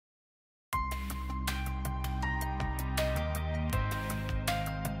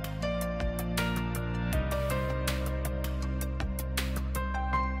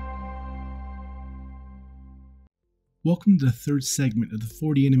Welcome to the third segment of the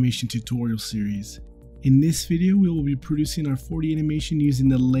 4D animation tutorial series. In this video, we will be producing our 4D animation using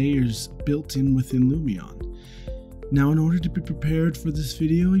the layers built in within Lumion. Now, in order to be prepared for this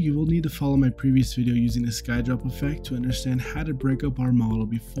video, you will need to follow my previous video using the skydrop effect to understand how to break up our model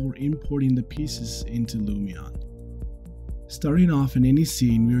before importing the pieces into Lumion. Starting off in any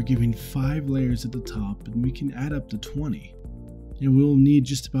scene, we are given 5 layers at the top, and we can add up to 20. And we will need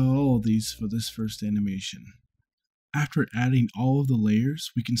just about all of these for this first animation. After adding all of the layers,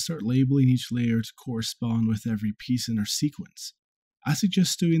 we can start labeling each layer to correspond with every piece in our sequence. I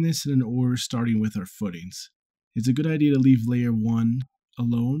suggest doing this in an order starting with our footings. It's a good idea to leave layer 1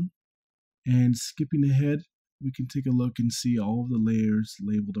 alone, and skipping ahead, we can take a look and see all of the layers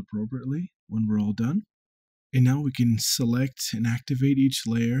labeled appropriately when we're all done. And now we can select and activate each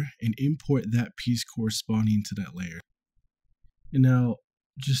layer and import that piece corresponding to that layer. And now,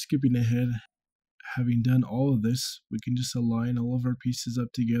 just skipping ahead, having done all of this, we can just align all of our pieces up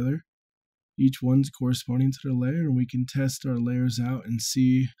together. Each one's corresponding to their layer, and we can test our layers out and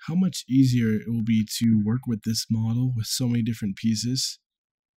see how much easier it will be to work with this model with so many different pieces.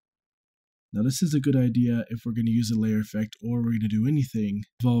 Now, this is a good idea if we're going to use a layer effect or we're going to do anything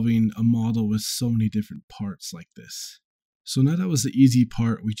involving a model with so many different parts like this. So now that was the easy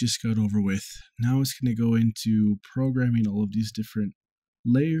part we just got over with. Now it's going to go into programming all of these different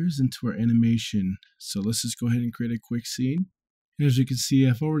layers into our animation. So let's just go ahead and create a quick scene. And as you can see,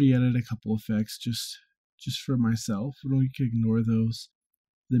 I've already added a couple effects just for myself. We can ignore those.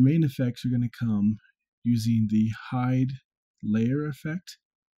 The main effects are going to come using the hide layer effect.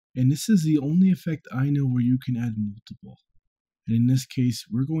 And this is the only effect I know where you can add multiple. And in this case,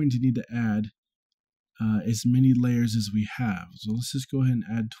 we're going to need to add as many layers as we have. So let's just go ahead and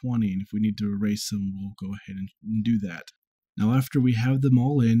add 20. And if we need to erase them, we'll go ahead and do that. Now, after we have them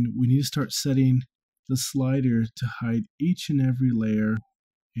all in, we need to start setting the slider to hide each and every layer.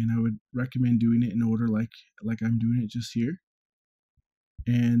 And I would recommend doing it in order like I'm doing it just here.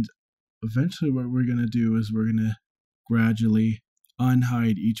 And eventually what we're going to do is we're going to gradually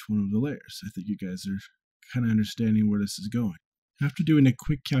unhide each one of the layers. I think you guys are kind of understanding where this is going. After doing a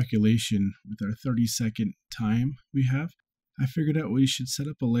quick calculation with our 30-second time we have, I figured out we should set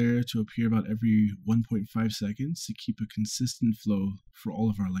up a layer to appear about every 1.5 seconds to keep a consistent flow for all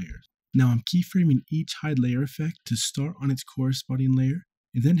of our layers. Now I'm keyframing each hide layer effect to start on its corresponding layer,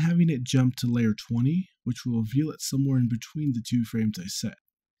 and then having it jump to layer 20, which will reveal it somewhere in between the 2 frames I set.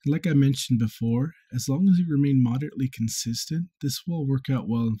 And like I mentioned before, as long as we remain moderately consistent, this will work out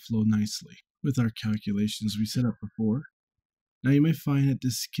well and flow nicely with our calculations we set up before. Now you may find that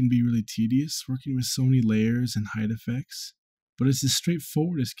this can be really tedious working with so many layers and hide effects, but it's as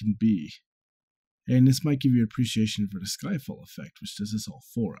straightforward as can be. And this might give you appreciation for the skyfall effect, which does this all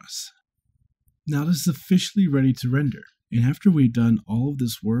for us. Now this is officially ready to render. And after we've done all of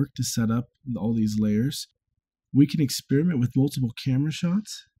this work to set up all these layers, we can experiment with multiple camera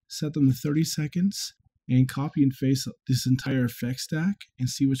shots, set them to 30 seconds, and copy and paste this entire effect stack and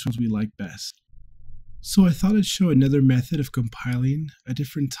see which ones we like best. So I thought I'd show another method of compiling a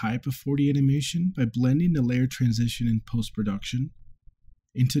different type of 4D animation by blending the layer transition in post-production.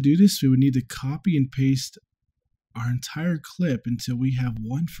 And to do this, we would need to copy and paste our entire clip until we have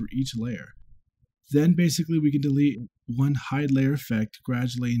one for each layer. Then basically we can delete one hide layer effect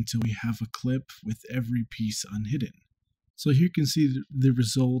gradually until we have a clip with every piece unhidden. So here you can see the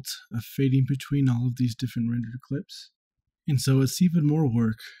result of fading between all of these different rendered clips. And so it's even more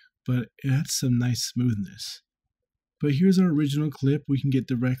work, but it adds some nice smoothness. But here's our original clip we can get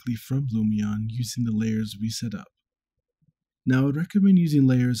directly from Lumion using the layers we set up. Now I would recommend using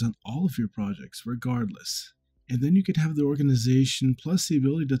layers on all of your projects regardless. And then you could have the organization plus the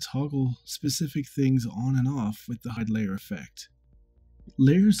ability to toggle specific things on and off with the hide layer effect.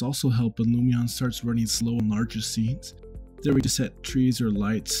 Layers also help when Lumion starts running slow in larger scenes. There we just set trees or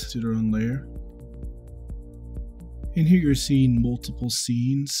lights to their own layer. And here you're seeing multiple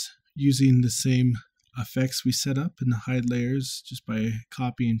scenes using the same effects we set up in the hide layers just by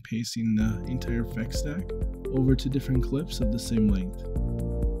copying and pasting the entire effect stack over to different clips of the same length.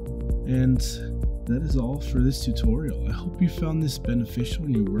 And that is all for this tutorial. I hope you found this beneficial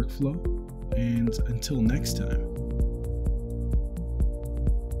in your workflow, and until next time.